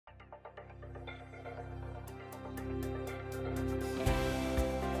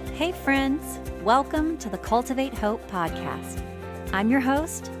Hey friends, welcome to the Cultivate Hope podcast. I'm your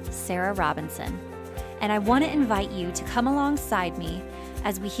host, Sarah Robinson, and I want to invite you to come alongside me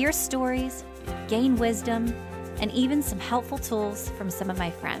as we hear stories, gain wisdom, and even some helpful tools from some of my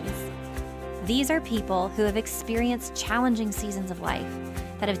friends. These are people who have experienced challenging seasons of life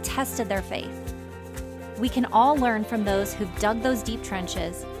that have tested their faith. We can all learn from those who've dug those deep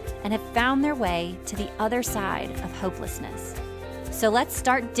trenches and have found their way to the other side of hopelessness. So let's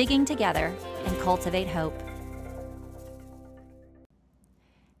start digging together and cultivate hope.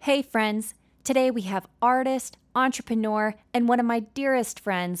 Hey friends, today we have artist, entrepreneur, and one of my dearest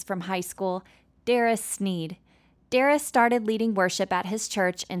friends from high school, Darris Sneed. Darris started leading worship at his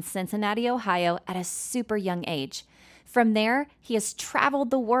church in Cincinnati, Ohio at a super young age. From there, he has traveled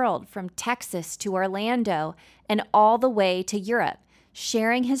the world from Texas to Orlando and all the way to Europe,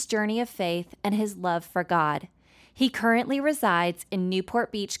 sharing his journey of faith and his love for God. He currently resides in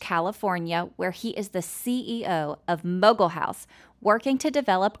Newport Beach, California, where he is the CEO of Mogul House, working to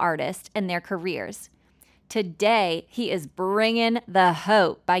develop artists and their careers. Today, he is bringing the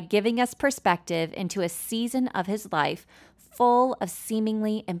hope by giving us perspective into a season of his life full of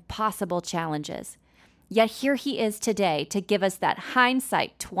seemingly impossible challenges. Yet here he is today to give us that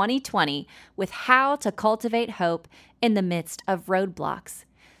hindsight 2020 with how to cultivate hope in the midst of roadblocks.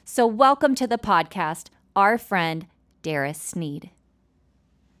 So welcome to the podcast, our friend, Darris Sneed.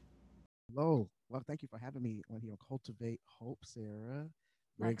 Hello. Well, thank you for having me on here on Cultivate Hope, Sarah.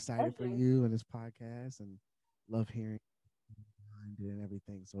 My Very excited for pleasure. you and this podcast and love hearing behind it and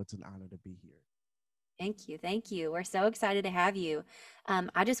everything. So it's an honor to be here. Thank you. Thank you. We're so excited to have you.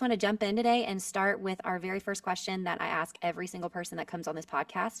 I just want to jump in today and start with our very first question that I ask every single person that comes on this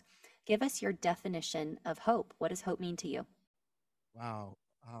podcast. Give us your definition of hope. What does hope mean to you? Wow.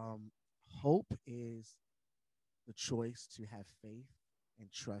 Hope is the choice to have faith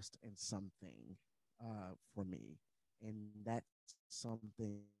and trust in something for me. And that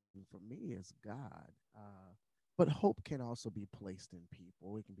something for me is God. But hope can also be placed in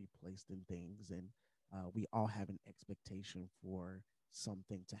people, it can be placed in things. And we all have an expectation for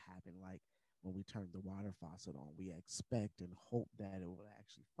something to happen. Like when we turn the water faucet on, we expect and hope that it will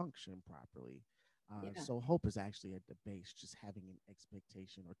actually function properly. Yeah. So hope is actually at the base, just having an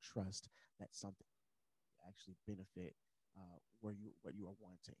expectation or trust that something actually benefit where you what you are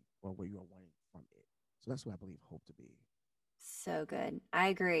wanting or what you are wanting from it. So that's what I believe hope to be. So good. I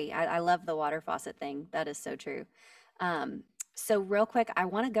agree. I love the water faucet thing. That is so true. Um, so real quick, I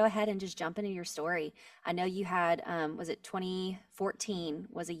want to go ahead and just jump into your story. I know you had, was it 2014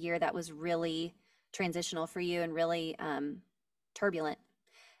 was a year that was really transitional for you and really turbulent.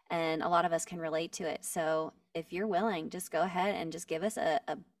 And a lot of us can relate to it. So if you're willing, just go ahead and just give us a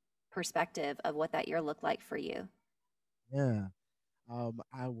perspective of what that year looked like for you. Yeah.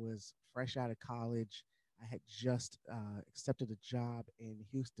 I was fresh out of college. I had just accepted a job in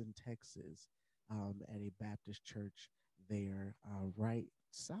Houston, Texas, at a Baptist church there, right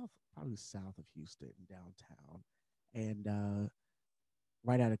south, probably south of Houston, downtown. And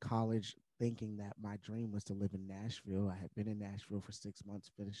right out of college, thinking that my dream was to live in Nashville. I had been in Nashville for 6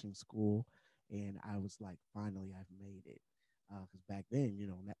 months finishing school, and I was like, finally, I've made it. Because back then,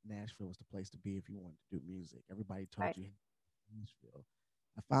 Nashville was the place to be if you wanted to do music. Everybody told Right. you Nashville.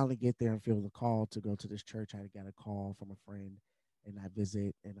 I finally get there and feel the call to go to this church. I got a call from a friend, and I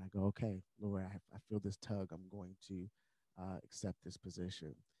visit, and I go, okay, Lord, I feel this tug. I'm going to accept this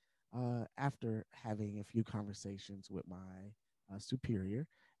position. After having a few conversations with my superior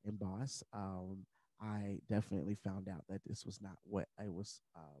and boss, I definitely found out that this was not what I was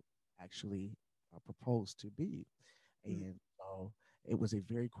actually proposed to be. Mm. And so it was a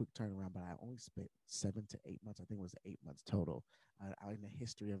very quick turnaround, but I only spent 7 to 8 months. I think it was 8 months total. In the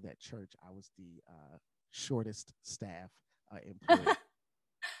history of that church, I was the shortest staff employee.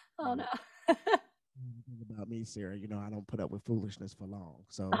 Oh no. Thing about me, Sarah, I don't put up with foolishness for long.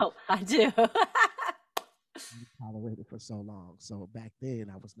 So Oh, I do. tolerated for so long. So back then,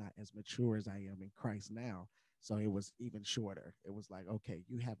 I was not as mature as I am in Christ now. So it was even shorter. It was like, okay,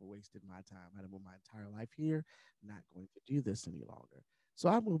 you have wasted my time. I moved my entire life here, not going to do this any longer. So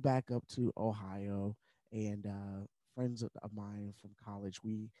I moved back up to Ohio, and friends of mine from college,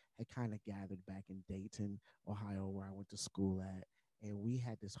 we had kind of gathered back in Dayton, Ohio, where I went to school at. And we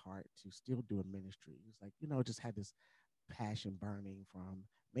had this heart to still do a ministry. It was like, just had this passion burning from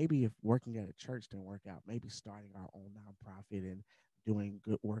maybe if working at a church didn't work out, maybe starting our own nonprofit and doing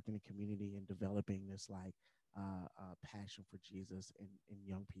good work in the community and developing this passion for Jesus in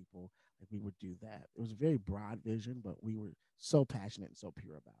young people. Like we would do that. It was a very broad vision, but we were so passionate and so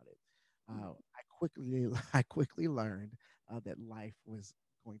pure about it. I quickly I quickly learned that life was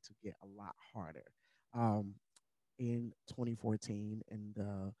going to get a lot harder. Um, in 2014, in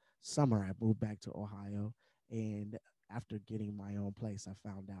the summer, I moved back to Ohio. And after getting my own place, I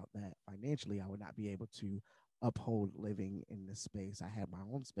found out that financially I would not be able to uphold living in this space. I had my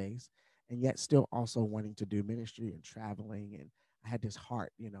own space, and yet still also wanting to do ministry and traveling. And I had this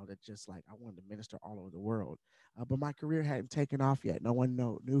heart, that just like I wanted to minister all over the world. But my career hadn't taken off yet. No one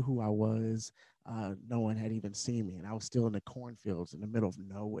knew who I was. No one had even seen me. And I was still in the cornfields in the middle of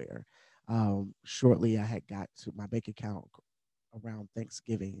nowhere. Shortly, I had got to my bank account around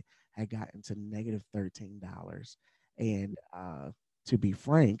Thanksgiving had gotten to negative $13. And to be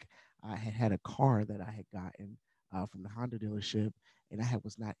frank, I had had a car that I had gotten from the Honda dealership, and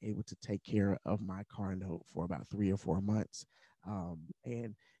was not able to take care of my car note for about 3 or 4 months.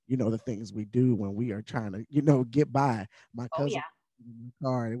 And the things we do when we are trying to, get by. My Oh, cousin yeah. in the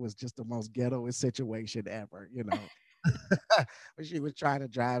car, it was just the most ghetto situation ever. But she was trying to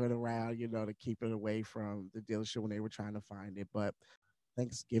drive it around, to keep it away from the dealership when they were trying to find it. But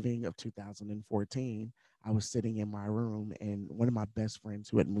Thanksgiving of 2014, I was sitting in my room, and one of my best friends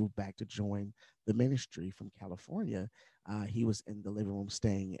who had moved back to join the ministry from California, he was in the living room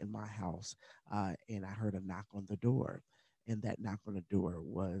staying in my house, and I heard a knock on the door. And that knock on the door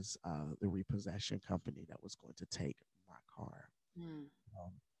was the repossession company that was going to take my car. Mm.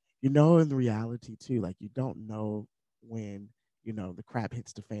 Um, in the reality too, like you don't know when, the crap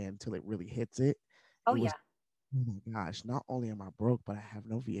hits the fan until it really hits it. Oh, It was, yeah. oh my gosh, not only am I broke, but I have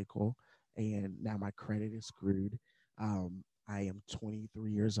no vehicle, and now my credit is screwed. I am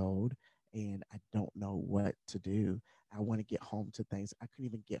 23 years old, and I don't know what to do. I want to get home to things. I couldn't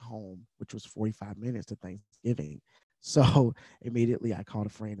even get home, which was 45 minutes to Thanksgiving. So immediately I called a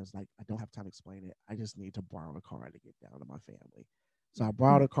friend. I was like, I don't have time to explain it. I just need to borrow a car to get down to my family. So I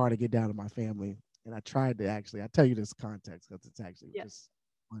borrowed a car to get down to my family, and I tried to I tell you this context because it's actually Yeah. just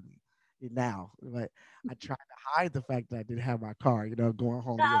funny now. But I tried to hide the fact that I didn't have my car, going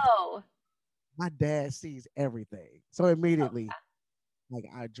home to get No. my dad sees everything. So Oh, immediately, like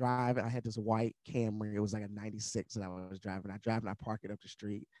I drive, I had this white Camry. It was like a 96 that I was driving. I drive and I park it up the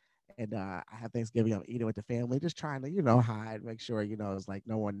street. And I have Thanksgiving, I'm eating with the family, just trying to, hide, make sure, it's like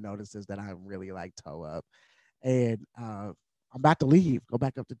no one notices that I'm really like toe up. And I'm about to leave, go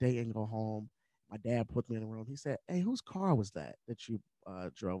back up to date and go home. My dad put me in the room. He said, "Hey, whose car was that you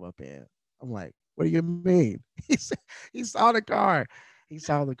drove up in?" I'm like, "What do you mean?" He said, he saw the car. He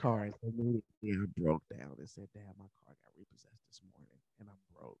saw the car, and immediately I broke down and said, "Dad, my car got repossessed this morning, and I'm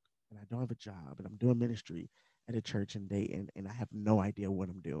broke, and I don't have a job, and I'm doing ministry at a church in Dayton, and I have no idea what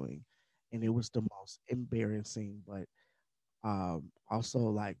I'm doing." And it was the most embarrassing, but also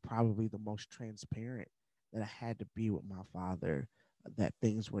like probably the most transparent that I had to be with my father, that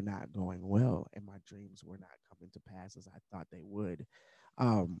things were not going well and my dreams were not coming to pass as I thought they would.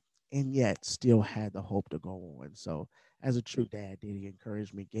 Um, and yet still had the hope to go on. So as a true dad did, he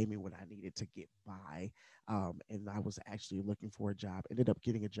encouraged me, gave me what I needed to get by. And I was actually looking for a job, ended up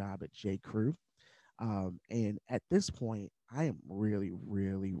getting a job at J. Crew. And at this point, I am really,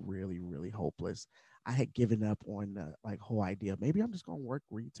 really, really, really hopeless. I had given up on the like whole idea. Maybe I'm just going to work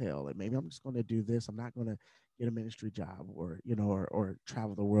retail, and maybe I'm just going to do this. I'm not going to get a ministry job, or or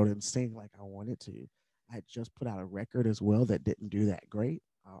travel the world and sing like I wanted to. I had just put out a record as well that didn't do that great.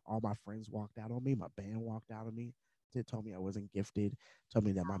 All my friends walked out on me. My band walked out on me. They told me I wasn't gifted. Told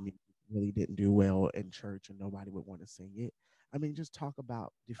me that my music really didn't do well in church, and nobody would want to sing it. I mean, just talk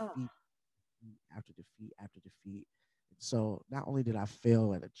about oh, defeat after defeat after defeat. So not only did I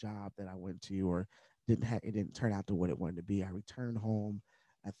fail at a job that I went to, or it didn't turn out to what it wanted to be. I returned home.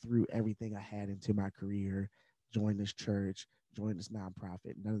 I threw everything I had into my career, joined this church, joined this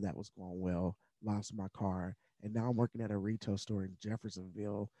nonprofit. None of that was going well. Lost my car, and now I'm working at a retail store in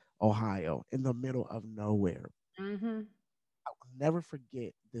Jeffersonville, Ohio, in the middle of nowhere. mm-hmm. I will never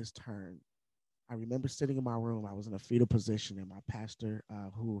forget this turn. I remember sitting in my room. I was in a fetal position, and my pastor,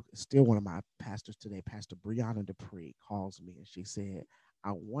 who is still one of my pastors today, Pastor Brianna Dupree, calls me and she said,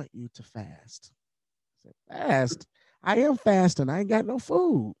 "I want you to fast." I said, "Fast? I am fasting. I ain't got no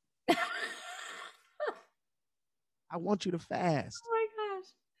food. Oh I want you to fast." my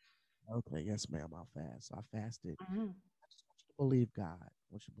gosh. Okay, yes, ma'am, I'll fast. So I fasted. Mhm. I just want you to believe God. I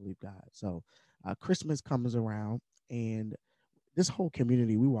want you to believe God. So Christmas comes around, and this whole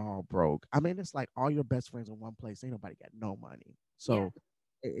community, we were all broke. I mean, it's like all your best friends in one place. Ain't nobody got no money. Yeah. So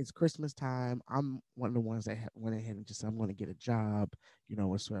it's Christmas time. I'm one of the ones that went ahead and just said, I'm going to get a job,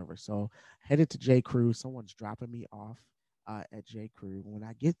 whatsoever. So headed to J. Crew. Someone's dropping me off at J. Crew. When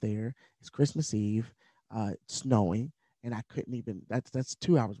I get there, it's Christmas Eve. It's snowing, and I couldn't even. That's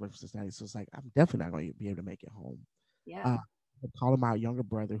 2 hours away from Cincinnati. So it's like I'm definitely not going to be able to make it home. Yeah. Uh, calling my younger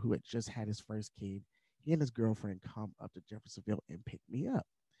brother who had just had his first kid. He and his girlfriend come up to Jeffersonville and pick me up.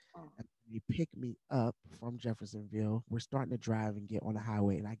 Oh. And when he picked me up from Jeffersonville, we're starting to drive and get on the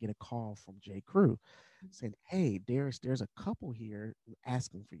highway, and I get a call from J. Crew saying, "Hey, Darris, there's a couple here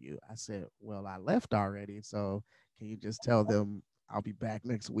asking for you." I said, "Well, I left already, so can you just tell them I'll be back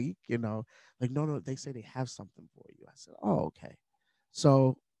next week?" Like, no, no, they say they have something for you. I said, "Oh, okay."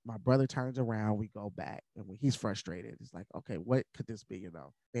 So my brother turns around, we go back, and when he's frustrated, he's like, "Okay, what could this be?"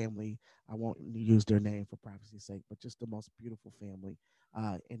 Family. I won't use their name for privacy's sake, but just the most beautiful family.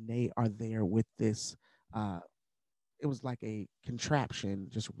 And they are there with this. Uh, it was like a contraption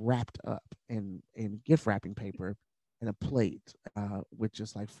just wrapped up in gift wrapping paper and a plate with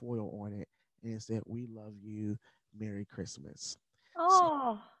just like foil on it, and it said, "We love you, Merry Christmas." So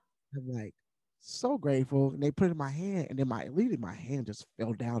Oh. I'm like so grateful. And they put it in my hand, and then my hand just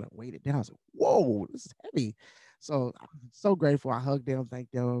fell down and weighted down. I was like, "Whoa, this is heavy." So I'm so grateful. I hugged them,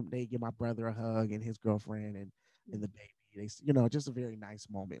 thanked them. They give my brother a hug and his girlfriend and the baby. Just a very nice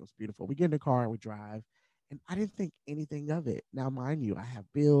moment. It was beautiful. We get in the car and we drive. And I didn't think anything of it. Now, mind you, I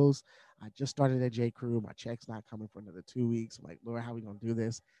have bills. I just started at J. Crew. My check's not coming for another 2 weeks. I'm like, Lord, how are we gonna do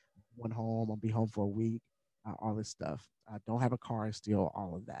this? One home. I'll be home for a week. All this stuff. I don't have a car still.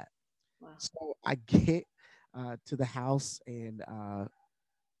 All of that. Wow. So I get to the house, and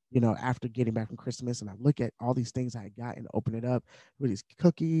after getting back from Christmas, and I look at all these things I had got and open it up with these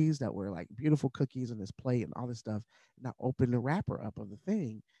cookies that were like beautiful cookies on this plate and all this stuff. And I open the wrapper up of the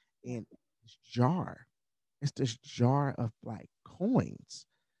thing, Yeah. and it's this jar of like coins.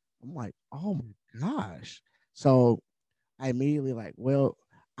 I'm like, oh my gosh. So I immediately like, well,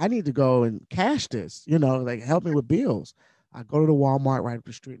 I need to go and cash this, like help me with bills. I go to the Walmart right up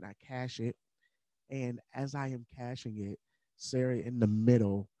the street and I cash it. And as I am cashing it, Sarah in the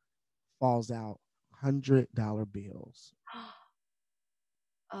middle falls out $100 bills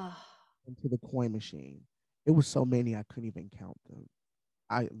Oh. into the coin machine. It was so many I couldn't even count them.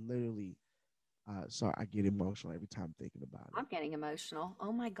 I literally, so I get emotional every time thinking about it. I'm getting emotional.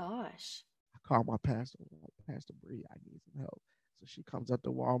 Oh my gosh. I call my pastor, like, Pastor Bree, I need some help. So she comes up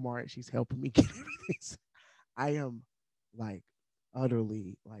to Walmart. She's helping me get everything. I am like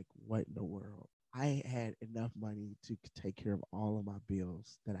utterly like, what in the world? I had enough money to take care of all of my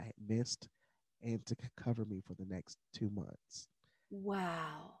bills that I had missed and to cover me for the next 2 months.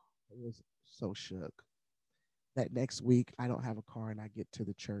 Wow. I was so shook. That next week, I don't have a car, and I get to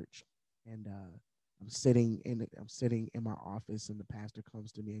the church, and I'm sitting in my office, and the pastor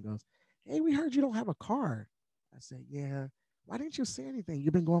comes to me and goes, "Hey, we heard you don't have a car." I said, "Yeah. Why didn't you say anything?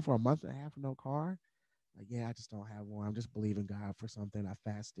 You've been going for a month and a half with no car." Like, "Yeah, I just don't have one. I'm just believing God for something. I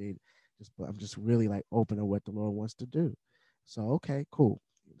fasted. I'm just really like open to what the Lord wants to do." So, okay, cool.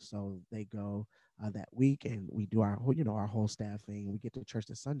 So they go that week, and we do our whole staff thing. We get to church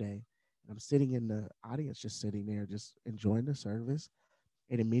this Sunday, and I'm sitting in the audience, just sitting there, just enjoying the service.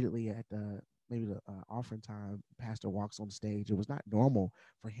 And immediately at the offering time, pastor walks on stage. It was not normal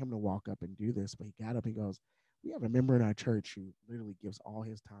for him to walk up and do this, but he got up and goes, "We have a member in our church who literally gives all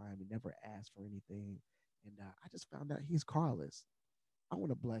his time and never asks for anything. And I just found out he's carless. I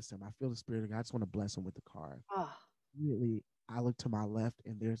want to bless him. I feel the spirit of God. I just want to bless him with the car." Oh. Immediately, I look to my left,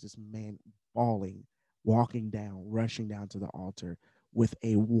 and there's this man bawling, walking down, rushing down to the altar with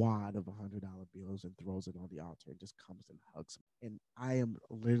a wad of $100 bills and throws it on the altar and just comes and hugs me. And I am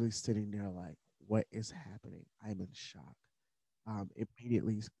literally sitting there like, what is happening? I'm in shock.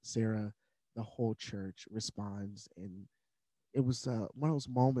 Immediately, Sarah, the whole church responds, and it was one of those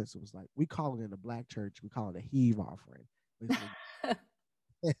moments. It was like, we call it in the black church, we call it a heave offering, basically.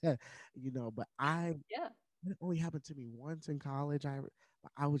 But Yeah. it only happened to me once in college. I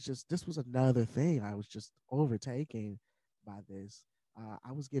was just this was another thing. I was just overtaken by this.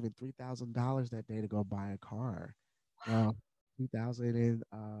 I was given $3,000 that day to go buy a car. Well,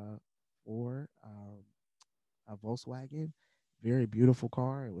 2004, a Volkswagen, very beautiful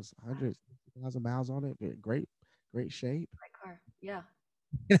car. It was Wow. 100,000 miles on it. Great shape. Great car. Yeah.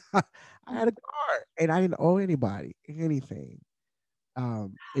 I Mm. had a car, and I didn't owe anybody anything.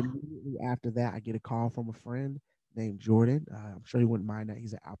 Immediately after that, I get a call from a friend named Jordan. I'm sure he wouldn't mind that.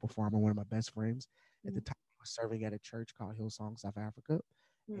 He's an apple farmer, one of my best friends. At the Mm. time, I was serving at a church called Hillsong, South Africa,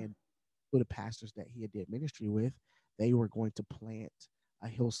 Mm. and two of the pastors that he had did ministry with, they were going to plant a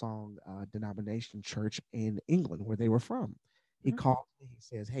Hillsong denomination church in England, where they were from. He Mhm. called me. He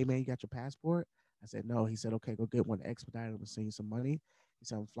says, "Hey man, you got your passport?" I said, "No." He said, "Okay, go get one expedited. I'm gonna send you some money." He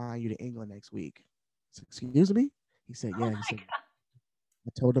said, "I'm flying you to England next week." I said, "Excuse me?" He said, Oh "Yeah." He my said, God. I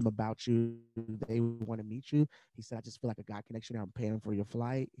told them about you. They want to meet you. He said, I just feel like a God connection. I'm paying for your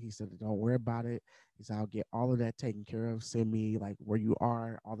flight. He said, don't worry about it. He said, I'll get all of that taken care of. Send me like where you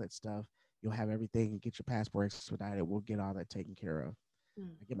are, all that stuff. You'll have everything. Get your passport expedited. We'll get all that taken care of.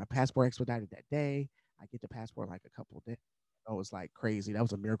 Mm. I get my passport expedited that day. I get the passport like a couple of days. It was like crazy. That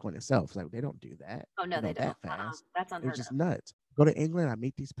was a miracle in itself. It's like they don't do that, Oh, no, they don't. that fast. That's It was unheard just of. nuts. Go to England. I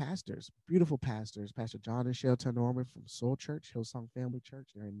meet these pastors, beautiful pastors, Pastor John and Shelton Norman from Soul Church, Hillsong Family Church.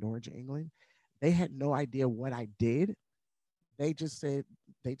 They're in Norwich, England. They had no idea what I did. They just said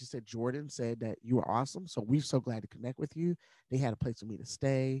Jordan said that you were awesome. So we're so glad to connect with you. They had a place for me to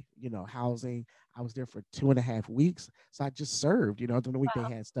stay, housing. I was there for 2.5 weeks. So I just served, during the week they Wow.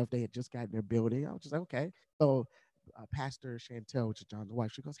 had stuff. They had just gotten their building. I was just like, okay. So Pastor Chantel, which is John's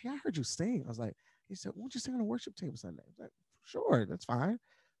wife, she goes, hey, I heard you sing. I was like, he said, won't you sing on the worship team Sunday? I was like, sure, that's fine.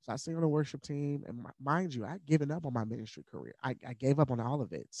 So I sing on the worship team. And mind you, I'd given up on my ministry career. I gave up on all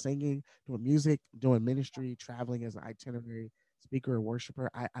of it, singing, doing music, doing ministry, traveling as an itinerary speaker or worshiper.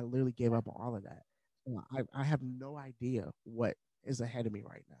 I literally gave up on all of that. So I have no idea what is ahead of me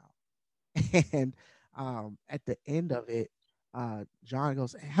right now. And at the end of it, John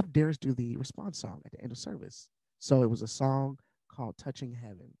goes, have Darris do the response song at the end of service. So it was a song called Touching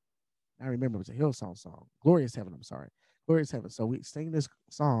Heaven. I remember it was a Hillsong song, Glorious Heaven. I'm sorry, Glorious Heaven. So we sing this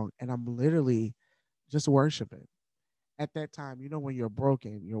song, and I'm literally just worshiping. At that time, when you're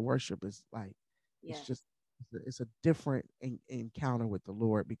broken, your worship is like it's Yes. just it's a different encounter with the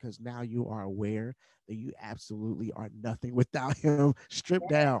Lord because now you are aware that you absolutely are nothing without Him. Stripped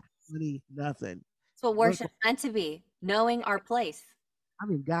down, money, nothing. That's what Look, worship's meant to be, knowing our place. I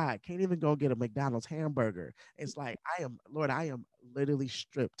mean, God can't even go get a McDonald's hamburger. It's like Lord, I am literally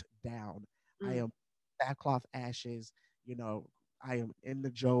stripped down. I Mm. am sackcloth ashes. You know, I am in the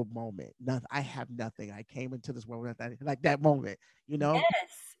Job moment. Nothing. I have nothing. I came into this world with that, like that moment. You know,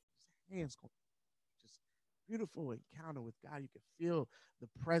 Yes. hands going, just beautiful encounter with God. You can feel the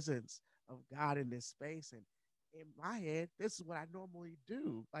presence of God in this space. And in my head, this is what I normally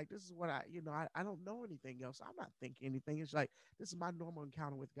do. Like this is what I don't know anything else. I'm not thinking anything. It's like this is my normal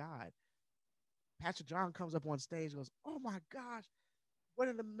encounter with God. Pastor John comes up on stage and goes, oh my gosh, what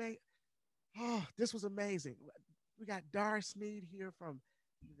an amazing, oh, this was amazing. We got Darris Sneed here from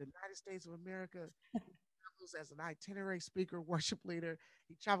the United States of America. As an itinerary speaker, worship leader.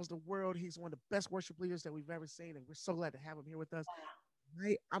 He travels the world. He's one of the best worship leaders that we've ever seen, and we're so glad to have him here with us.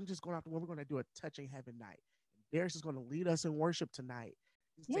 Right? I'm just going out the way. We're going to do a touching heaven night. Darris is going to lead us in worship tonight.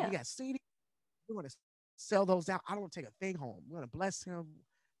 He said he Yeah. got CD. We're going to sell those out. I don't want to take a thing home. We're going to bless him,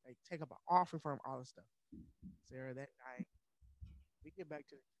 like take up an offering for him, all this stuff. Sarah, that night we get back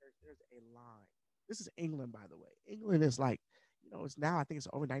to the church. There's a line. This is England, by the way. England is like, it's now I think it's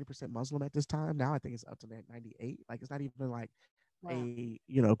over 90% Muslim at this time. Now I think it's up to that 98. Like it's not even like Wow.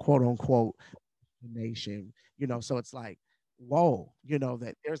 a quote unquote nation. So it's like whoa,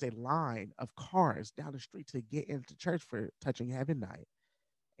 that there's a line of cars down the street to get into church for touching heaven night.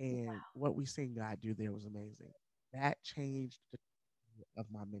 And what we seen God do there was amazing. That changed the of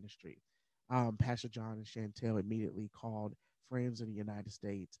my ministry. Pastor John and Chantel immediately called friends in the United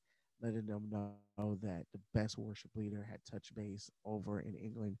States, letting them know that the best worship leader had touched base over in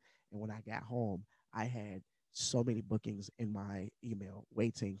England. And when I got home, I had so many bookings in my email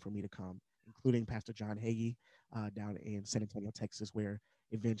waiting for me to come, including Pastor John Hagee down in San Antonio, Texas, where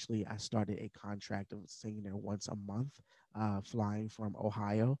eventually I started a contract of singing there once a month, flying from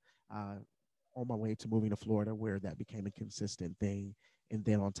Ohio. On my way to moving to Florida, where that became a consistent thing. And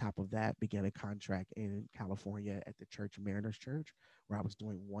then on top of that, began a contract in California at the Church Mariners Church, where I was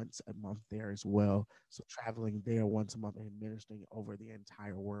doing once a month there as well. So traveling there once a month and ministering over the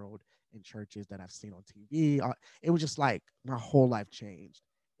entire world in churches that I've seen on TV. It was just like my whole life changed.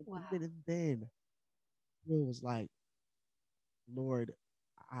 And Wow. even then, it was like, Lord,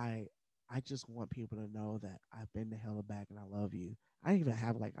 I I just want people to know that I've been to hell and back and I love you. I didn't even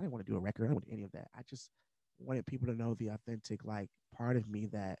have like I didn't want to do a record. I didn't want any of that. I just wanted people to know the authentic like part of me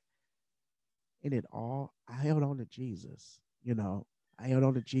that in it all I held on to Jesus. I held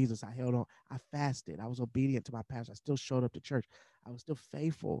on to Jesus. I held on. I fasted. I was obedient to my pastor. I still showed up to church. I was still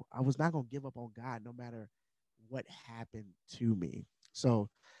faithful. I was not going to give up on God no matter what happened to me. So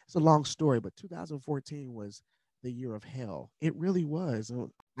it's a long story, but 2014 was the year of hell. It really was.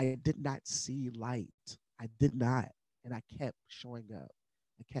 I did not see light. I did not. And I kept showing up.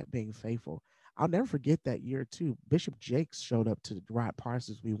 I kept being faithful. I'll never forget that year, too. Bishop Jakes showed up to the Rod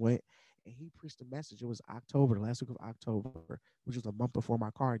Parsons. We went and he preached a message. It was October, the last week of October, which was a month before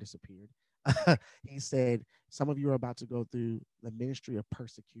my car disappeared. He said, some of you are about to go through the ministry of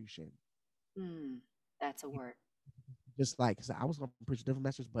persecution. Mm. That's a word. Just like, 'cause I was going to preach a different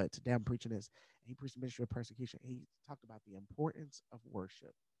message, but today I'm preaching this. And he preached the ministry of persecution. He talked about the importance of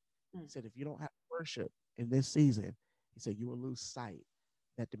worship. He Mm. said, if you don't have worship in this season, he said, you will lose sight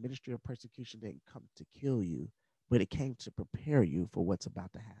that the ministry of persecution didn't come to kill you, but it came to prepare you for what's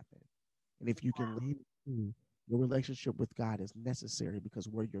about to happen. And if you can lean into your relationship with God is necessary because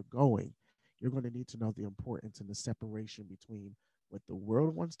where you're going, you're going to need to know the importance and the separation between what the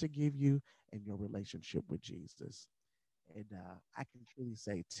world wants to give you and your relationship with Jesus. And I can truly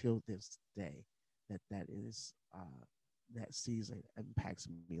say till this day that is that season impacts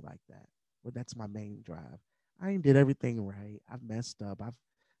me like that. Well, that's my main drive. I ain't did everything right. I've messed up.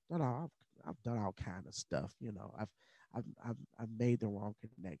 Done all I've done all kind of stuff. I've made the wrong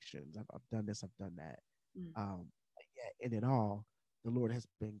connections. I've done this. I've done that. Mm. But yet in it all, the Lord has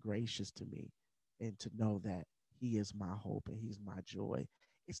been gracious to me, and to know that He is my hope and He's my joy.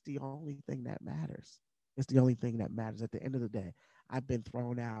 It's the only thing that matters. It's the only thing that matters. At the end of the day, I've been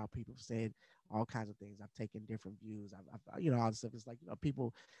thrown out. People have said all kinds of things. I've taken different views. All this stuff. It's like,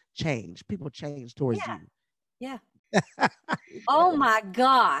 people change. People change towards Yeah. you. Yeah. You Oh know? my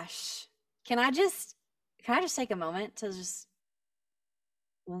gosh. Can I just take a moment to just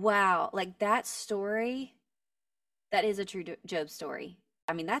wow, like that story, that is a true Job story.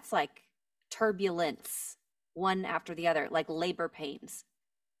 I mean, that's like turbulence one after the other, like labor pains.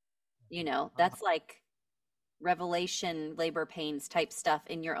 Uh, That's like revelation labor pains type stuff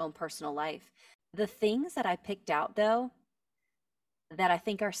in your own personal life. The things that I picked out though that I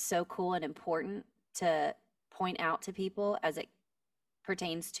think are so cool and important to point out to people as it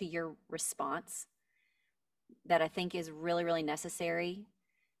pertains to your response, that I think is really, really necessary,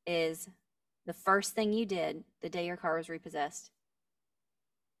 is the first thing you did the day your car was repossessed,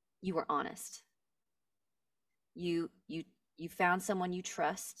 you were honest. You found someone you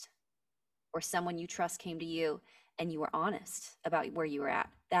trust, or someone you trust came to you, and you were honest about where you were at.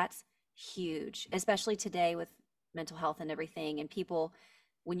 That's huge, especially today with mental health and everything. And people,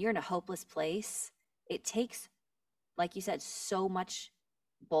 when you're in a hopeless place, it takes, like you said, so much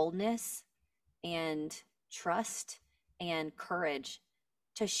boldness and trust and courage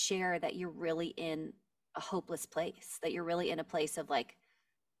to share that you're really in a hopeless place, that you're really in a place of like,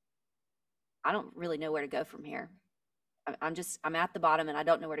 I don't really know where to go from here. I'm at the bottom and I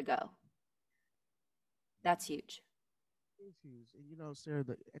don't know where to go. That's huge. it's huge. And Sarah,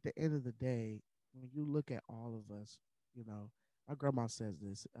 at the end of the day, when you look at all of us, my grandma says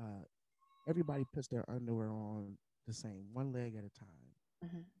this: everybody puts their underwear on the same, one leg at a time.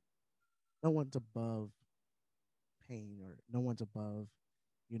 Hmm. No one's above pain, or no one's above,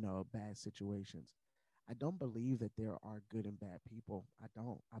 bad situations. I don't believe that there are good and bad people. I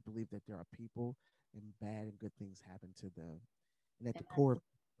don't. I believe that there are people and bad and good things happen to them. And at the Amen. core of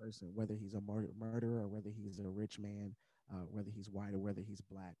a person, whether he's a murderer, or whether he's a rich man, whether he's white or whether he's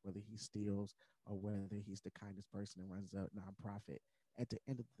black, whether he steals or whether he's the kindest person that runs a nonprofit, at the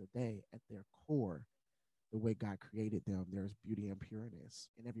end of the day, at their core, the way God created them, there's beauty and pureness,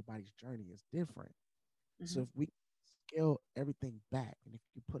 and everybody's journey is different. So Hmm. if we scale everything back, and if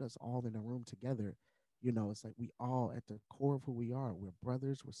you put us all in a room together, it's like we all at the core of who we are. We're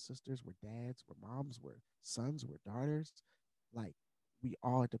brothers, we're sisters, we're dads, we're moms, we're sons, we're daughters. Like, we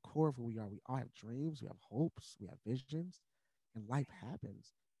all at the core of who we are. We all have dreams, we have hopes, we have visions, and life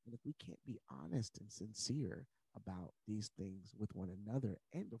happens. And if we can't be honest and sincere about these things with one another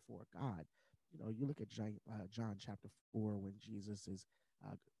and before God, you look at John chapter 4, when Jesus is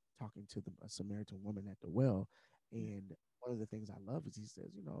uh, talking to the Samaritan woman at the well. And one of the things I love is he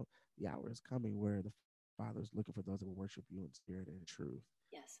says, the hour is coming where the Father is looking for those that will worship you in spirit and in truth.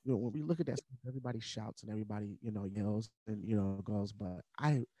 Yes. When we look at that, everybody shouts and everybody, yells and, goes. But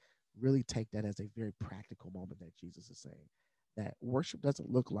I really take that as a very practical moment that Jesus is saying that worship doesn't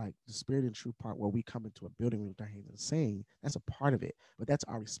look like the spirit and true part where we come into a building with our hands and sing. That's a part of it, but that's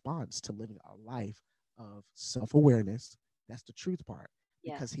our response to living a life of self awareness. That's the truth part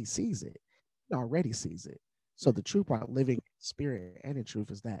because Yes. he sees it. He already sees it. So Mhm. the true part, living in spirit and in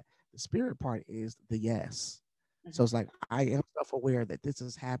truth, is that the spirit part is the yes. So Mhm. it's like I am self-aware that this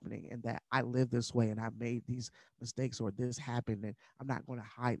is happening and that I live this way and I made these mistakes or this happened, and I'm not going to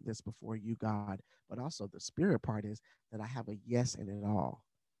hide this before you, God. But also the spirit part is that I have a yes in it all,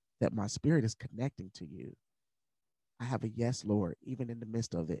 that my spirit is connecting to you. I have a yes, Lord, even in the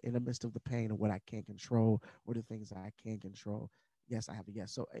midst of it, in the midst of the pain of what I can't control or the things that I can control. Yes, I have a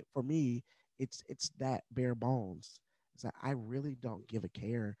yes. So for me, it's that bare bones. It's like I really don't give a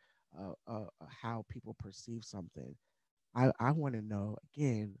care how people perceive something. I want to know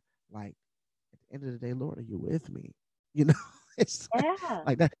again, like at the end of the day, Lord, are you with me? You know, it's Yeah.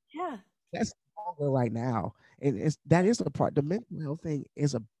 like that. Yeah. That's stronger right now. And that is a part. The mental health thing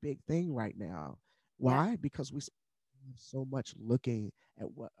is a big thing right now. Yeah. Why? Because we spend so much looking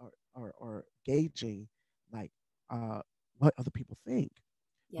at what or gauging like uh what other people think.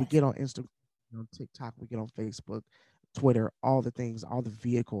 We Yes. get on Instagram, on TikTok, we get on Facebook, Twitter, all the things, all the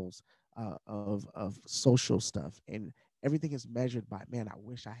vehicles of social stuff, and everything is measured by, man, I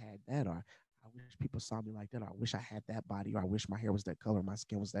wish I had that, or I wish people saw me like that, or I wish I had that body, or I wish my hair was that color, my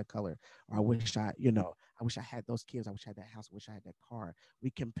skin was that color, or I wish I wish I had those kids, I wish I had that house, I wish I had that car.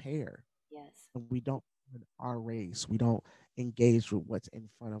 We compare, Yes. and we don't run our race. We don't engage with what's in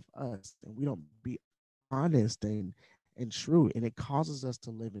front of us, and we don't be honest and true. And it causes us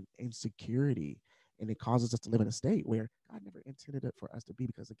to live in insecurity, and it causes us to live in a state where God never intended it for us to be.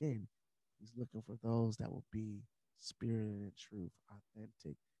 Because again, He's looking for those that will be spirited in truth,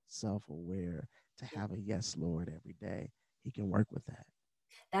 authentic, self-aware, to Yeah. have a yes, Lord, every day. He can work with that.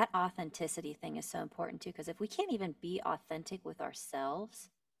 That authenticity thing is so important too, because if we can't even be authentic with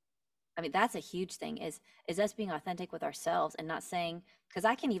ourselves, I mean, that's a huge thing is us being authentic with ourselves and not saying, because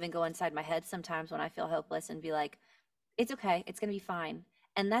I can even go inside my head sometimes when I feel hopeless and be like, it's okay, it's gonna be fine.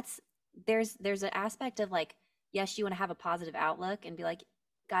 And that's there's an aspect of like, yes, you want to have a positive outlook and be like,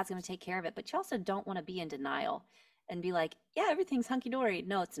 God's gonna take care of it, but you also don't want to be in denial and be like, yeah, everything's hunky dory.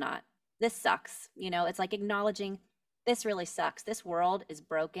 No, it's not. This sucks. It's like acknowledging this really sucks. This world is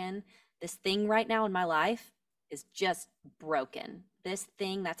broken. This thing right now in my life is just broken. This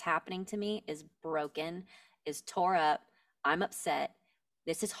thing that's happening to me is broken, is tore up. I'm upset.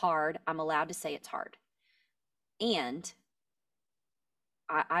 This is hard. I'm allowed to say it's hard. And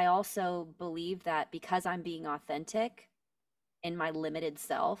I also believe that because I'm being authentic in my limited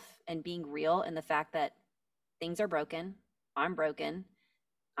self and being real in the fact that things are broken,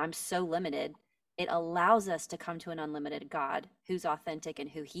 I'm so limited, it allows us to come to an unlimited God who's authentic and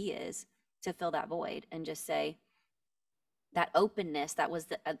who he is to fill that void and just say, that openness, that was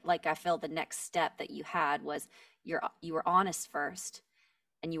like I feel the next step that you had was you were honest first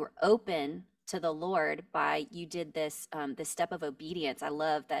and you were open to the Lord by you did this step of obedience. I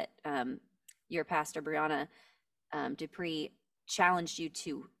love that your pastor Brianna Dupree challenged you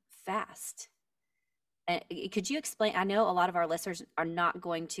to fast. Could you explain? I know a lot of our listeners are not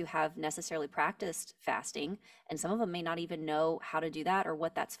going to have necessarily practiced fasting, and some of them may not even know how to do that or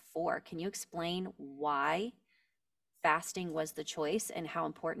what that's for. Can you explain why fasting was the choice and how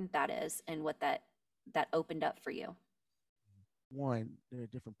important that is and what that opened up for you? One, there are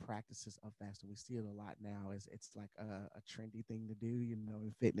different practices of fasting. We see it a lot now. It's like a trendy thing to do,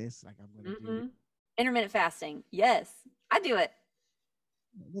 in fitness. Like I'm gonna do. Hmm. Intermittent fasting. Yes, I do it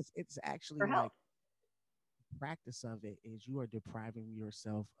It's actually for like health. practice of it is you are depriving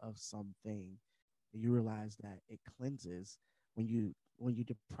yourself of something. And you realize that it cleanses when you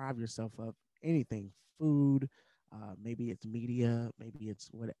deprive yourself of anything, food, maybe it's media, maybe it's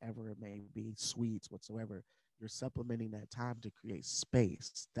whatever it may be, sweets, whatsoever. You're supplementing that time to create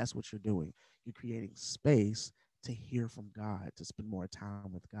space. That's what you're doing. You're creating space to hear from God, to spend more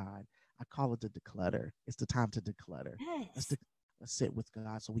time with God. I call it the declutter. It's the time to declutter. Let's, Yes. de- let's sit with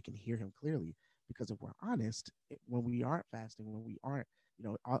God so we can hear Him clearly. Because if we're honest, when we aren't fasting, when we aren't,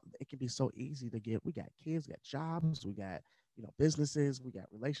 it can be so easy to get. We got kids, we got jobs, we got businesses, we got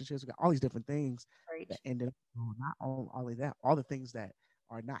relationships, we got all these different things that Preach. ended up not only that, all the things that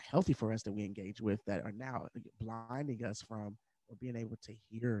are not healthy for us that we engage with that are now blinding us from or being able to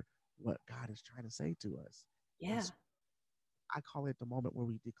hear what God is trying to say to us. And Yeah, so I call it the moment where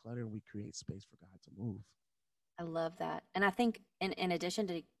we declutter and we create space for God to move. I love that. And I think in addition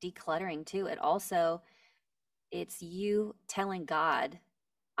to decluttering too, it's you telling God,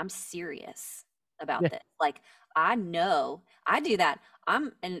 I'm serious about Yeah. this. Like I know I do that.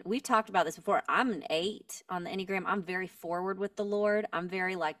 And we've talked about this before. I'm an 8 on the Enneagram. I'm very forward with the Lord. I'm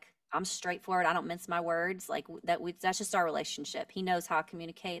very like I'm straightforward. I don't mince my words. Like that's just our relationship. He knows how I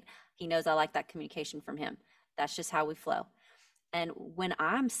communicate. He knows I like that communication from him. That's just how we flow. And when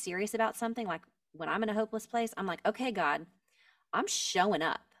I'm serious about something, like when I'm in a hopeless place, I'm like, okay, God, I'm showing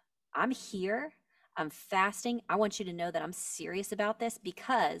up. I'm here. I'm fasting. I want you to know that I'm serious about this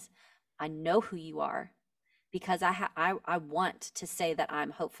because I know who you are. Because I want to say that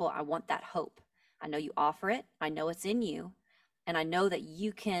I'm hopeful. I want that hope. I know you offer it. I know it's in you. And I know that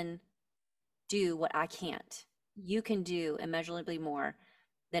you can do what I can't. You can do immeasurably more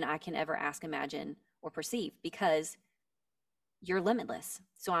than I can ever ask, imagine, or perceive because you're limitless.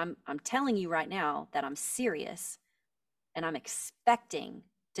 So I'm telling you right now that I'm serious and I'm expecting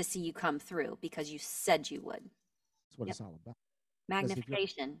to see you come through because you said you would. That's what Yep. it's all about. Because if you're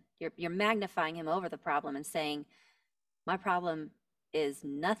Magnification. You're magnifying him over the problem and saying, my problem is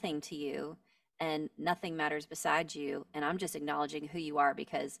nothing to you and nothing matters beside you. And I'm just acknowledging who you are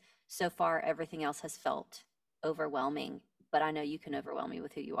because so far everything else has felt overwhelming. But I know you can overwhelm me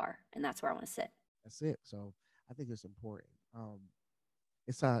with who you are. And that's where I want to sit. That's it. So I think it's important.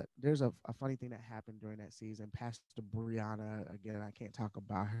 It's there's a funny thing that happened during that season. Pastor Brianna, again, I can't talk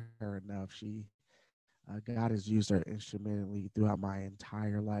about her enough. She God has used her instrumentally throughout my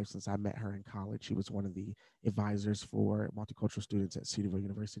entire life since I met her in college. She was one of the advisors for multicultural students at Cedarville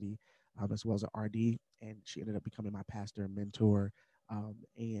University, as well as an RD, and she ended up becoming my pastor and mentor.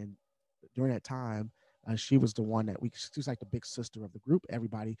 And during that time, she was the one that she was like the big sister of the group.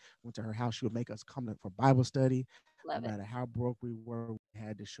 Everybody went to her house. She would make us come for Bible study. No Love it. matter how broke we were, we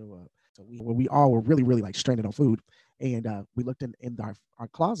had to show up. So we all were really, really like stranded on food. And we looked in our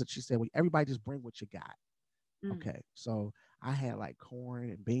closet. She said, well, everybody just bring what you got. Mm. Okay. So I had like corn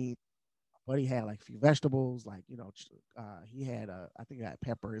and beans. My buddy had like a few vegetables, like, he had, I think he had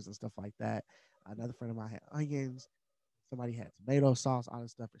peppers and stuff like that. Another friend of mine had onions. Somebody had tomato sauce, all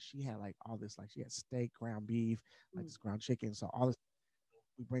this stuff. And she had like all this, like she had steak, ground beef, like Mm. this ground chicken. So all this,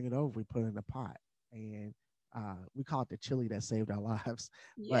 we bring it over, we put it in a pot. And we call it the chili that saved our lives.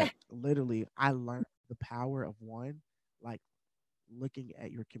 Yeah. But literally, I learned the power of one, like looking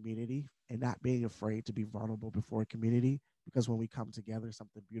at your community and not being afraid to be vulnerable before a community, because when we come together,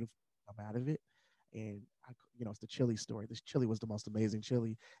 something beautiful come out of it. And it's the chili story. This chili was the most amazing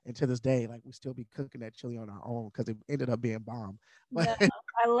chili, and to this day, like we still be cooking that chili on our own because it ended up being bomb. But No,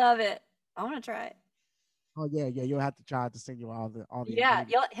 I love it. I want to try it. oh yeah, yeah, you'll have to try to send you all the Yeah.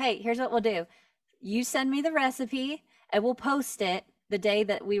 ingredients. Hey, here's what we'll do. You send me the recipe and we'll post it the day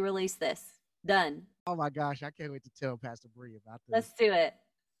that we release this. Done. Oh my gosh, I can't wait to tell Pastor Bree about this. Let's do it.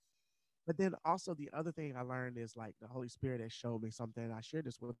 But then also the other thing I learned is like the Holy Spirit has showed me something. I shared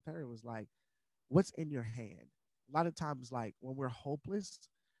this with her. It was like, what's in your hand? A lot of times, like when we're hopeless,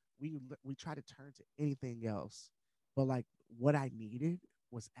 we try to turn to anything else. But like what I needed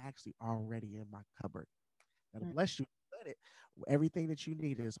was actually already in my cupboard. That'll Mm. bless you. Let it. Everything that you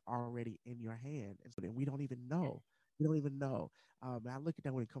need is already in your hand, and so then we don't even know. We don't even know. And I look at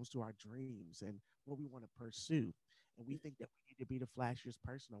that when it comes to our dreams and what we want to pursue, and we think that we need to be the flashiest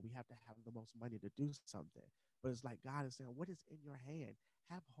person, or we have to have the most money to do something. But it's like God is saying, "What is in your hand?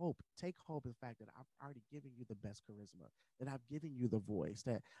 Have hope. Take hope in the fact that I've already given you the best charisma, that I've given you the voice,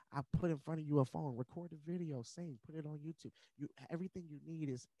 that I put in front of you a phone, record a video, sing, put it on YouTube. Everything you need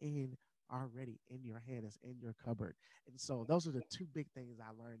is in already in your hand, is in your cupboard." And so those are the two big things I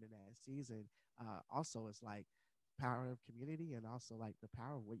learned in that season. Also, it's like power of community, and also like the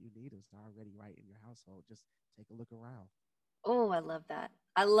power of what you need is already right in your household. Just take a look around. Oh, I love that.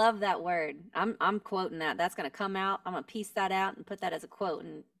 I love that word. I'm quoting that. That's gonna come out. I'm gonna piece that out and put that as a quote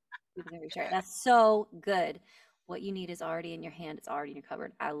and people can reshare it. That's so good. What you need is already in your hand. It's already in your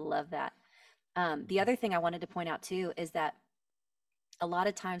cupboard. I love that. The Mhm. other thing I wanted to point out too is that a lot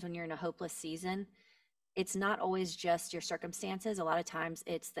of times when you're in a hopeless season, it's not always just your circumstances. A lot of times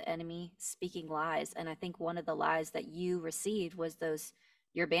it's the enemy speaking lies. And I think one of the lies that you received was those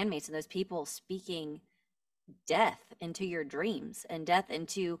your bandmates and those people speaking death into your dreams and death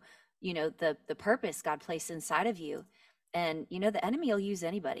into, the purpose God placed inside of you. And the enemy will use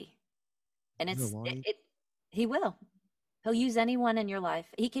anybody. And You it's want it, it? it he will. He'll use anyone in your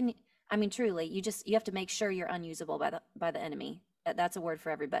life. He can, I mean, truly, you have to make sure you're unusable by the enemy. That's a word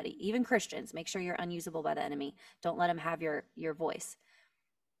for everybody. Even Christians, make sure you're unusable by the enemy. Don't let him have your voice.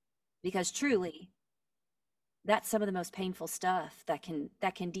 Because truly, that's some of the most painful stuff that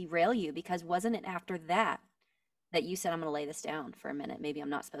can derail you, because wasn't it after that you said, I'm going to lay this down for a minute. Maybe I'm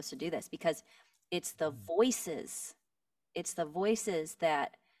not supposed to do this, because it's the Mhm. voices. It's the voices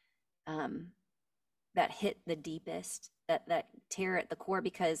um, that hit the deepest, that tear at the core,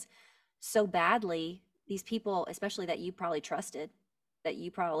 because so badly these people, especially that you probably trusted, that you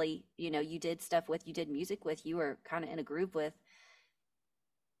probably, you did stuff with, you did music with, you were kind of in a group with,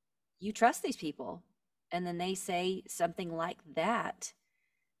 you trust these people. And then they say something like that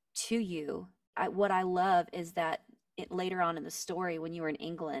to you. What I love is that later on in the story, when you were in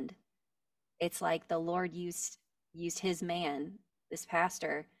England, it's like the Lord used his man, this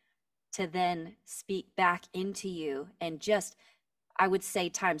pastor, to then speak back into you, and just, I would say,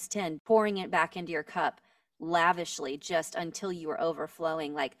 times 10, pouring it back into your cup lavishly, just until you were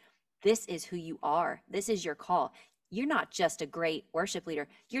overflowing. Like, this is who you are. This is your call. You're not just a great worship leader.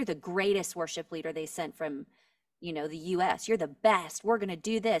 You're the greatest worship leader they sent from, the US. You're the best. We're going to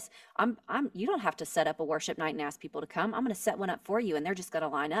do this. You don't have to set up a worship night and ask people to come. I'm going to set one up for you, and they're just going to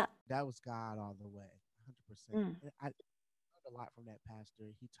line up. That was God all the way, 100%. Mm. And I learned a lot from that pastor.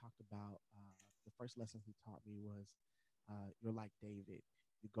 He talked about the first lesson he taught me was you're like David.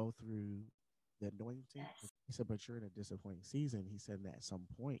 You go through the anointing. Yes. He said, but you're in a disappointing season. He said that at some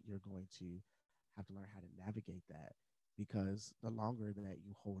point you're going to have to learn how to navigate that, because the longer that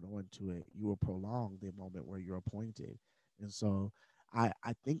you hold on to it, you will prolong the moment where you're appointed. And so I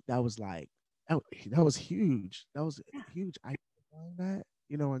think that was like that was huge. That was Yeah. huge. I learned that,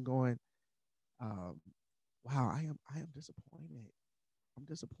 and going, um, wow, I am disappointed. I'm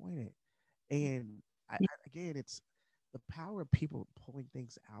disappointed. And again, it's the power of people pulling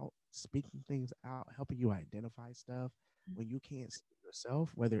things out, speaking things out, helping you identify stuff when you can't see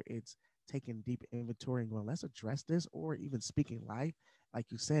yourself, whether it's taking deep inventory and going, let's address this, or even speaking life,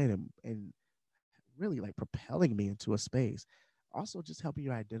 like you said, and really like propelling me into a space. Also, just helping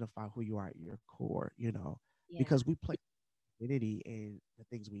you identify who you are at your core, Yeah. because we place identity in the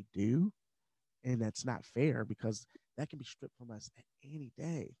things we do, and that's not fair because that can be stripped from us at any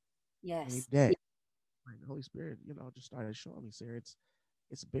day, any Yes. day. Like the Holy Spirit, just started showing me, Sarah,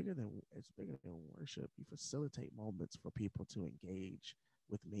 it's bigger than worship. You facilitate moments for people to engage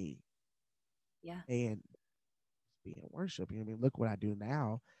with me Yeah. and be in worship. I mean, look what I do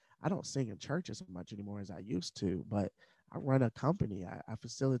now. I don't sing in church as much anymore as I used to, but I run a company. I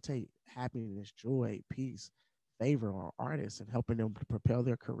facilitate happiness, joy, peace, favor on artists and helping them to propel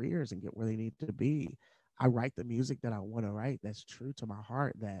their careers and get where they need to be. I write the music that I want to write that's true to my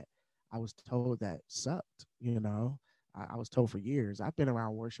heart that I was told that sucked. I was told for years. I've been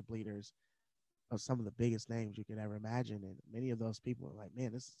around worship leaders of some of the biggest names you could ever imagine. And many of those people are like,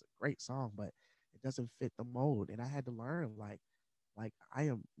 man, this is a great song, but it doesn't fit the mold. And I had to learn, like I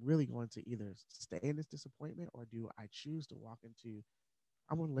am really going to either stay in this disappointment, or do I choose to walk into,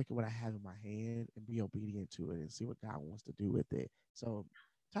 I'm going to look at what I have in my hand and be obedient to it and see what God wants to do with it. So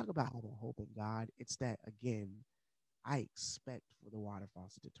talk about having hope in God. It's that, again, I expect for the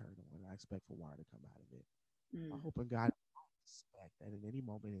waterfalls to turn on. I expect for water to come out of it. I Mm. hope in God, I expect that in any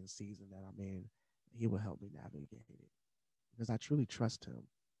moment in the season that I'm in, He will help me navigate it, because I truly trust Him.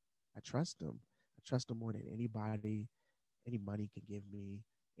 I trust Him. I trust Him more than anybody, any money can give me,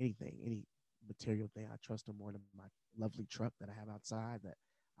 anything, any material thing. I trust Him more than my lovely truck that I have outside that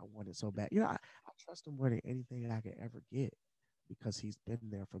I wanted so bad. I trust Him more than anything I could ever get, because He's been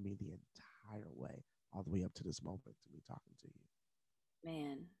there for me the entire way, all the way up to this moment to me talking to you.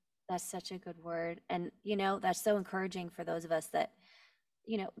 Man, that's such a good word. And, that's so encouraging for those of us that,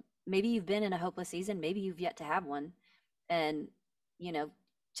 you know, maybe you've been in a hopeless season, maybe you've yet to have one. And, you know,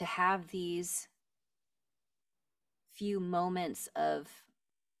 to have these few moments of,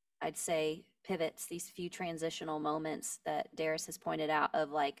 I'd say, pivots, these few transitional moments that Darris has pointed out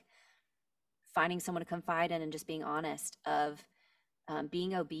of like finding someone to confide in and just being honest, of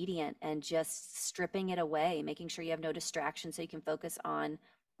being obedient and just stripping it away, making sure you have no distractions so you can focus on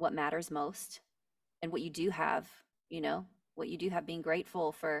what matters most and what you do have, what you do have, being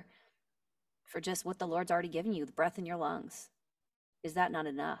grateful for just what the Lord's already given you, the breath in your lungs. Is that not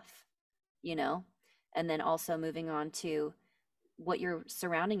enough? You know? And then also moving on to what you're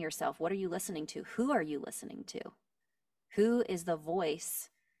surrounding yourself. What are you listening to? Who are you listening to? Who is the voice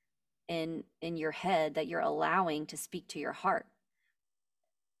in your head that you're allowing to speak to your heart?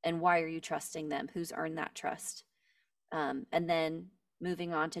 And why are you trusting them? Who's earned that trust? And then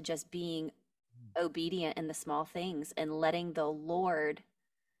moving on to just being obedient in the small things and letting the Lord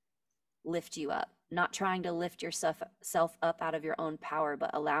lift you up, not trying to lift yourself self up out of your own power,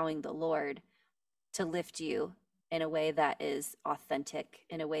 but allowing the Lord to lift you in a way that is authentic,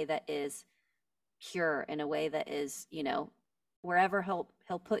 in a way that is pure, in a way that is, wherever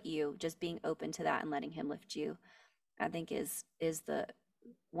he'll put you, just being open to that and letting him lift you, I think is the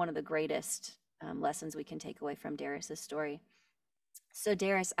one of the greatest lessons we can take away from Darris's story. So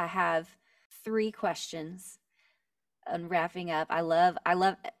Darris, I have 3 questions. And wrapping up, I love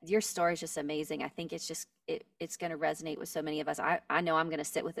your story is just amazing. I think it's going to resonate with so many of us. I know I'm going to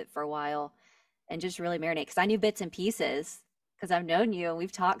sit with it for a while and just really marinate, because I knew bits and pieces because I've known you and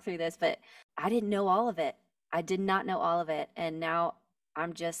we've talked through this, but I didn't know all of it. I did not know all of it. And now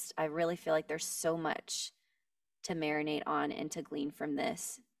I really feel like there's so much to marinate on and to glean from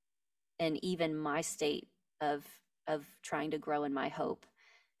this. And even my state of trying to grow in my hope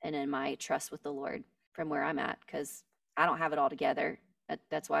and in my trust with the Lord from where I'm at, because I don't have it all together.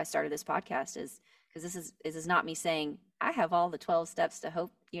 That's why I started this podcast, is because this is not me saying I have all the 12 steps to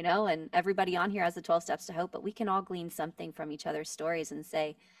hope, and everybody on here has the 12 steps to hope, but we can all glean something from each other's stories and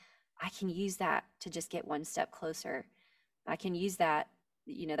say, I can use that to just get one step closer. I can use that,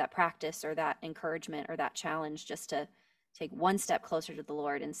 that practice or that encouragement or that challenge just to take one step closer to the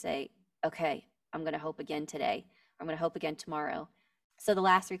Lord and say, okay, I'm going to hope again today. I'm going to hope again tomorrow. So the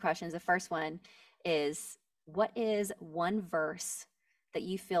last 3 questions, the first one is, What is one verse that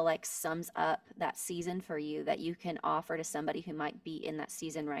you feel like sums up that season for you that you can offer to somebody who might be in that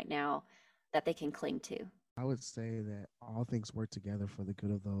season right now that they can cling to? I would say that all things work together for the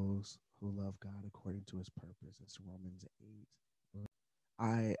good of those who love God according to his purpose. It's Romans 8.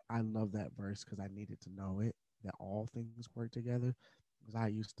 I love that verse because I needed to know it, that all things work together. Because I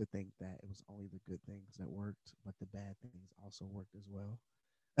used to think that it was only the good things that worked, but the bad things also worked as well.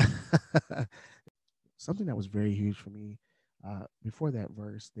 Something that was very huge for me. Before that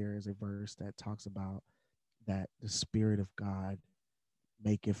verse, there is a verse that talks about that the Spirit of God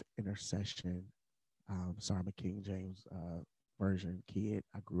maketh intercession. Sorry, I'm a King James version kid.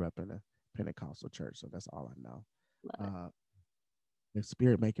 I grew up in a Pentecostal church, so that's all I know. Love it. Uh, the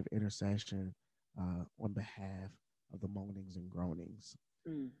Spirit maketh intercession on behalf of the moanings and groanings.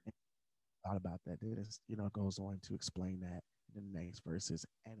 Mm, And I thought about that. This, goes on to explain that in the next verses.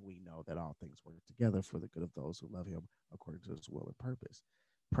 And we know that all things work together for the good of those who love him according to his will and purpose,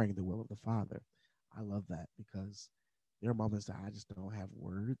 praying the will of the Father. I love that because there are moments that I just don't have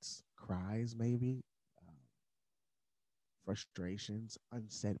words, cries maybe, um, frustrations,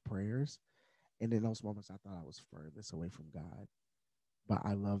 unsaid prayers. And in those moments, I thought I was furthest away from God. But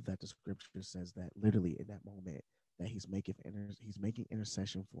I love that the scripture says that literally in that moment that he's making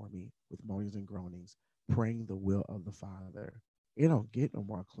intercession for me with moanings and groanings, praying the will of the Father. It don't get no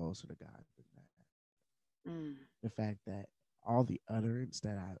more closer to God than that. mm, The fact that all the utterance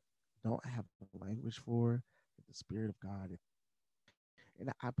that I don't have the language for, that the Spirit of God,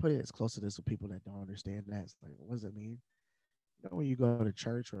 and I put it as close to this with people that don't understand that. It's like, what does it mean? When you go to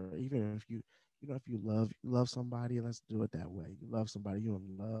church, or even if if you love somebody, let's do it that way. You love somebody you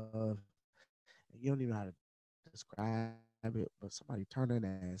in love, and you don't even know how to describe it, but somebody turn in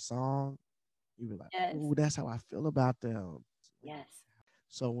that song, you be like, yes. "Ooh, that's how I feel about them." Yes.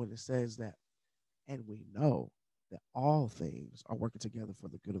 So when it says that, and we know that all things are working together for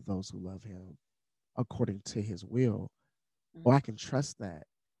the good of those who love Him according to His will, well, Mm, I can trust that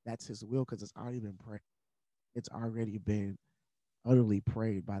that's His will because it's already been prayed. It's already been utterly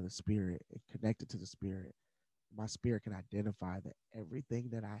prayed by the Spirit and connected to the Spirit. My spirit can identify that everything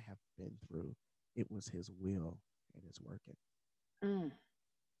that I have been through, it was His will and it's working. mm,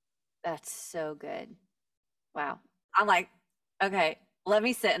 that's so good. Wow. I'm like, okay, let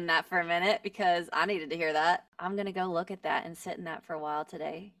me sit in that for a minute because I needed to hear that. I'm going to go look at that and sit in that for a while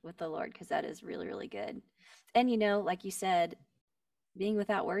today with the Lord because that is really, really good. And, like you said, being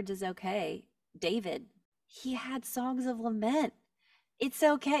without words is okay. David, he had songs of lament. It's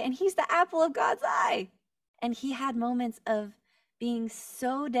okay. And he's the apple of God's eye. And he had moments of being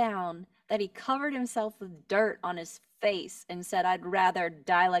so down that he covered himself with dirt on his face and said, I'd rather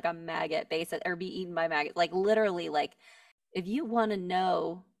die like a maggot, basic, or be eaten by maggots. Like literally, like if you want to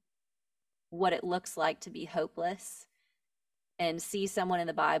know what it looks like to be hopeless and see someone in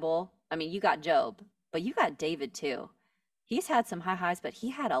the Bible, I mean, you got Job, but you got David too. He's had some high highs, but he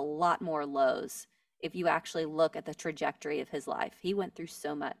had a lot more lows if you actually look at the trajectory of his life. He went through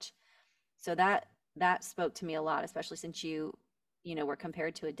so much. So that spoke to me a lot, especially since you were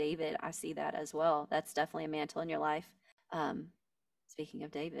compared to a David. I see that as well. That's definitely a mantle in your life. Um, Speaking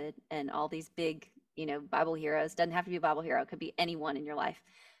of David and all these big, Bible heroes, doesn't have to be a Bible hero, it could be anyone in your life.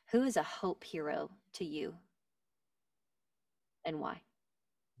 Who is a hope hero to you and why?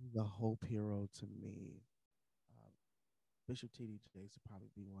 The hope hero to me, um, Bishop T.D. Jakes would probably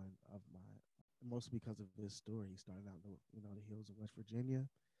be one of my, mostly because of his story. He started out in the hills of West Virginia.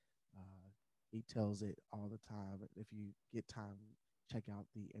 Uh, he tells it all the time. If you get time, check out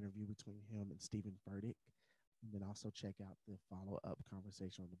the interview between him and Stephen Furtick, and then also check out the follow up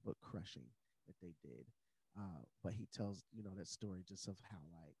conversation on the book Crushing that they did. But he tells that story just of how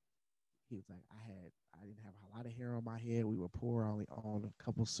like he was like, I didn't have a lot of hair on my head. We were poor, only owned a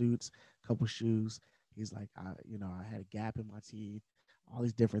couple suits, couple shoes. He's like, I had a gap in my teeth, all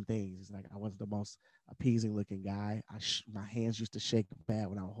these different things. He's like, I wasn't the most appeasing looking guy. My hands used to shake bad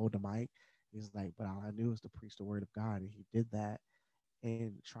when I would hold the mic. He's like, but all I knew was to preach the word of God, and he did that.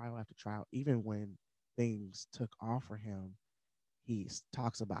 And trial after trial, even when things took off for him, he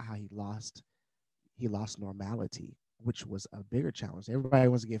talks about how he lost normality, which was a bigger challenge. Everybody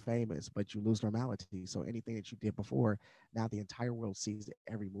wants to get famous, but you lose normality. So anything that you did before, now the entire world sees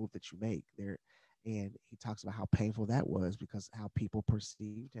every move that you make there. And he talks about how painful that was because how people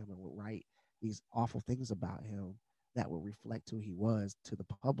perceived him and would write these awful things about him that would reflect who he was to the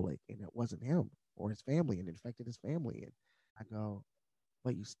public. And it wasn't him or his family, and it affected his family. And I go,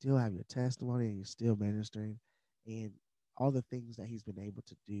 but you still have your testimony and you're still ministering, and all the things that he's been able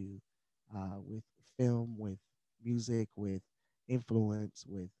to do with film, with music, with influence,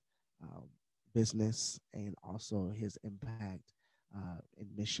 with um, business and also his impact in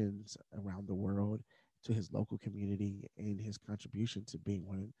missions around the world, to his local community, and his contribution to being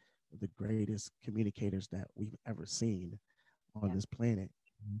one of the greatest communicators that we've ever seen on Yeah. this planet.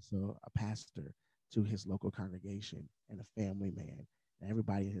 So a pastor to his local congregation and a family man. And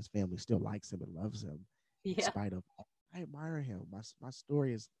everybody in his family still likes him and loves him in Yeah. spite of. I admire him. My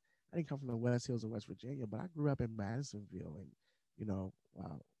story is, I didn't come from the West Hills of West Virginia, but I grew up in Madisonville, and you know,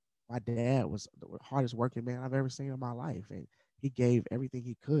 my dad was the hardest working man I've ever seen in my life, and he gave everything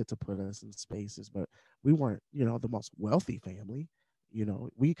he could to put us in spaces. But we weren't, the most wealthy family.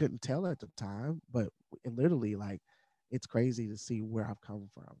 We couldn't tell at the time, but it literally, like, it's crazy to see where I've come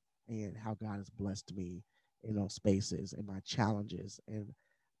from and how God has blessed me in those spaces and my challenges. And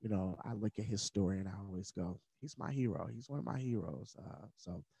I look at his story and I always go, he's my hero. He's one of my heroes.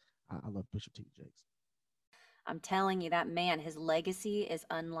 So I love Bishop T. Jakes. I'm telling you, that man, his legacy is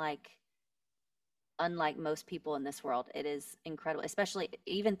unlike most people in this world. It is incredible, especially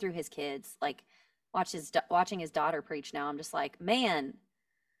even through his kids. Like watching his daughter preach now, I'm just like, man,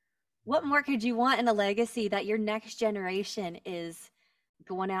 what more could you want in a legacy that your next generation is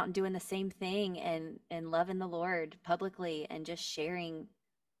going out and doing the same thing and loving the Lord publicly and just sharing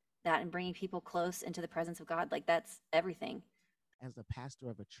that and bringing people close into the presence of God. Like that's everything. As a pastor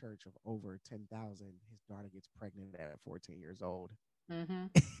of a church of over 10,000, his daughter gets pregnant at 14 years old. Mm-hmm.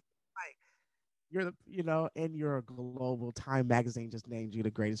 Like, and you're a global. Time magazine just named you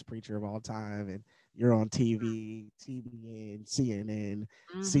the greatest preacher of all time, and you're on TV, TBN, CNN,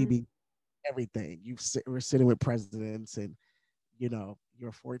 Mm-hmm. CB, everything. We're sitting with presidents, and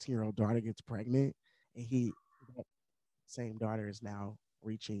your 14-year-old daughter gets pregnant, and that same daughter is now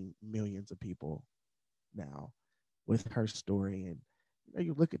reaching millions of people now with her story. And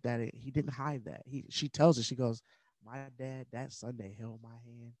you look at that, he didn't hide that. She tells us, she goes, my dad that Sunday held my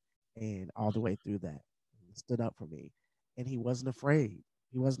hand, and all the way through that, he stood up for me, and he wasn't afraid.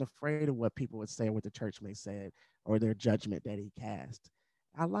 He wasn't afraid of what people would say, what the church may say, or their judgment that he cast.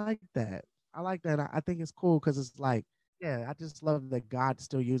 I like that. I like that. I think it's cool because it's like, yeah, I just love that God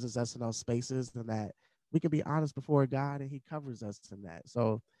still uses us in those spaces, and that we can be honest before God and he covers us in that.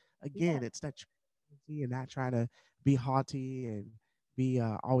 So Yeah. again, it's that transparency and not trying to be haughty and be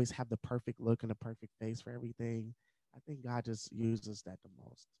always have the perfect look and the perfect face for everything. I think God just uses that the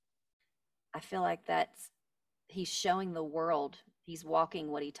most. I feel like he's showing the world, he's walking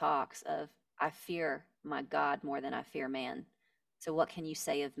what he talks of. I fear my God more than I fear man. So what can you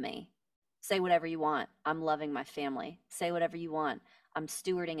say of me? Say whatever you want. I'm loving my family. Say whatever you want. I'm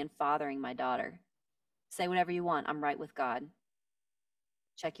stewarding and fathering my daughter. Say whatever you want. I'm right with God.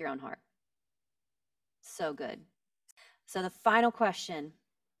 Check your own heart. So good. So the final question,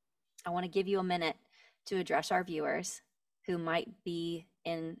 I want to give you a minute to address our viewers who might be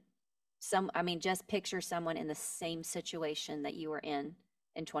in just picture someone in the same situation that you were in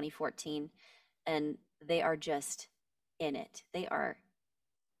 2014, and they are just in it. They are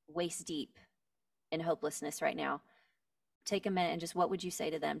waist deep in hopelessness right now. Take a minute and just what would you say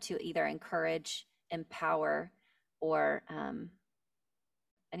to them to either encourage, empower, or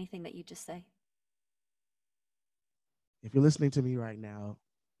anything that you just say? If you're listening to me right now,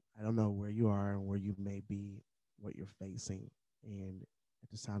 I don't know where you are and where you may be, what you're facing. And at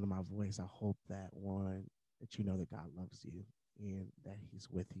the sound of my voice, I hope that one, that you know that God loves you and that he's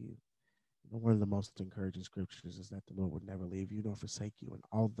with you. One of the most encouraging scriptures is that the Lord would never leave you nor forsake you. And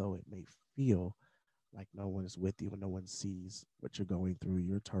although it may feel like no one is with you and no one sees what you're going through,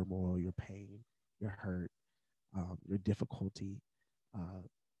 your turmoil, your pain, your hurt, your difficulty, uh,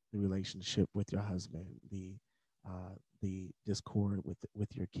 the relationship with your husband, the discord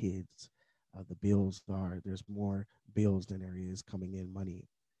with your kids, the bills are there's more bills than there is coming in money.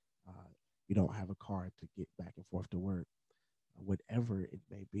 Uh, you don't have a car to get back and forth to work, whatever it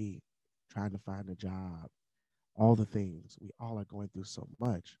may be, trying to find a job, all the things. We all are going through so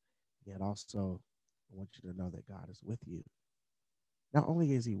much. Yet also, I want you to know that God is with you. Not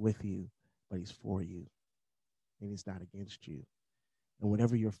only is he with you, but he's for you and he's not against you. And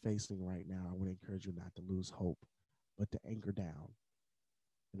whatever you're facing right now, I would encourage you not to lose hope, but to anchor down.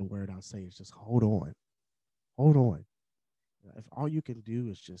 And the word I'll say is just hold on. Hold on. If all you can do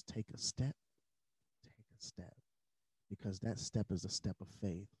is just take a step, because that step is a step of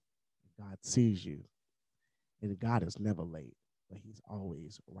faith. God sees you, and God is never late, but he's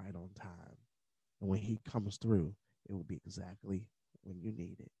always right on time. And when he comes through, it will be exactly when you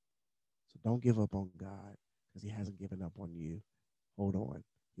need it. So don't give up on God because he hasn't given up on you. Hold on.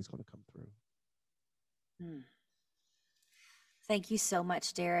 He's going to come through. Hmm. Thank you so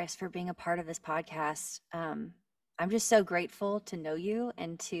much, Darris, for being a part of this podcast. I'm just so grateful to know you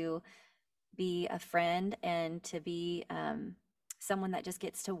and to be a friend and to be someone that just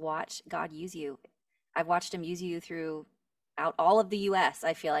gets to watch God use you. I've watched him use you throughout all of the U.S.,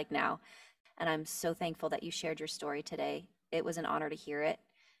 I feel like now. And I'm so thankful that you shared your story today. It was an honor to hear it.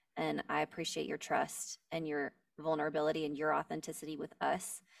 And I appreciate your trust and your vulnerability and your authenticity with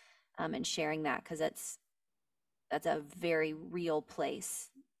us, and sharing that, because that's a very real place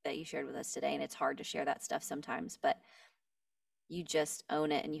that you shared with us today. And it's hard to share that stuff sometimes, but you just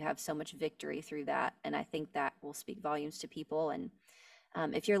own it and you have so much victory through that. And I think that will speak volumes to people. And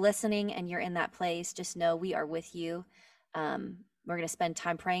if you're listening and you're in that place, just know we are with you. We're going to spend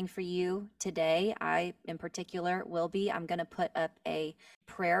time praying for you today. I, in particular, will be. I'm going to put up a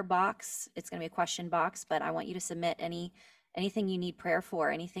prayer box. It's going to be a question box, but I want you to submit anything you need prayer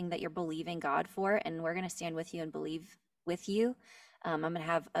for, anything that you're believing God for, and we're going to stand with you and believe with you. I'm going to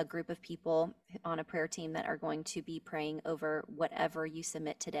have a group of people on a prayer team that are going to be praying over whatever you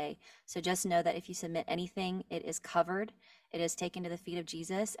submit today. So just know that if you submit anything, it is covered, it is taken to the feet of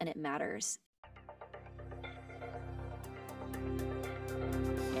Jesus, and it matters.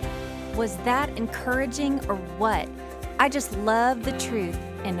 Was that encouraging or what? I just love the truth,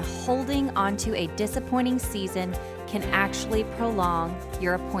 and holding onto a disappointing season can actually prolong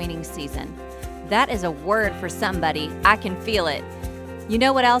your appointing season. That is a word for somebody. I can feel it. You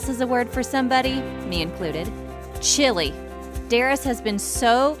know what else is a word for somebody? Me included. Chili. Darris has been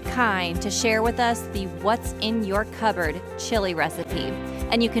so kind to share with us the What's in Your Cupboard chili recipe.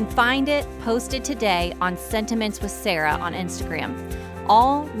 And you can find it posted today on Sentiments with Sarah on Instagram.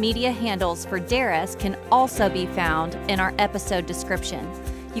 All media handles for Darris can also be found in our episode description.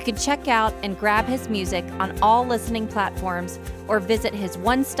 You can check out and grab his music on all listening platforms or visit his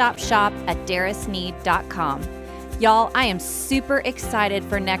one-stop shop at darrissneed.com. Y'all, I am super excited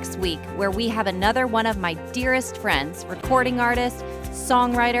for next week, where we have another one of my dearest friends, recording artist,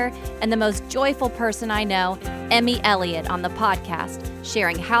 songwriter, and the most joyful person I know, Emmy Elliott, on the podcast,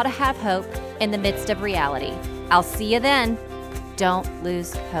 sharing how to have hope in the midst of reality. I'll see you then. Don't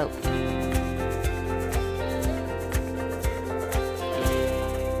lose hope.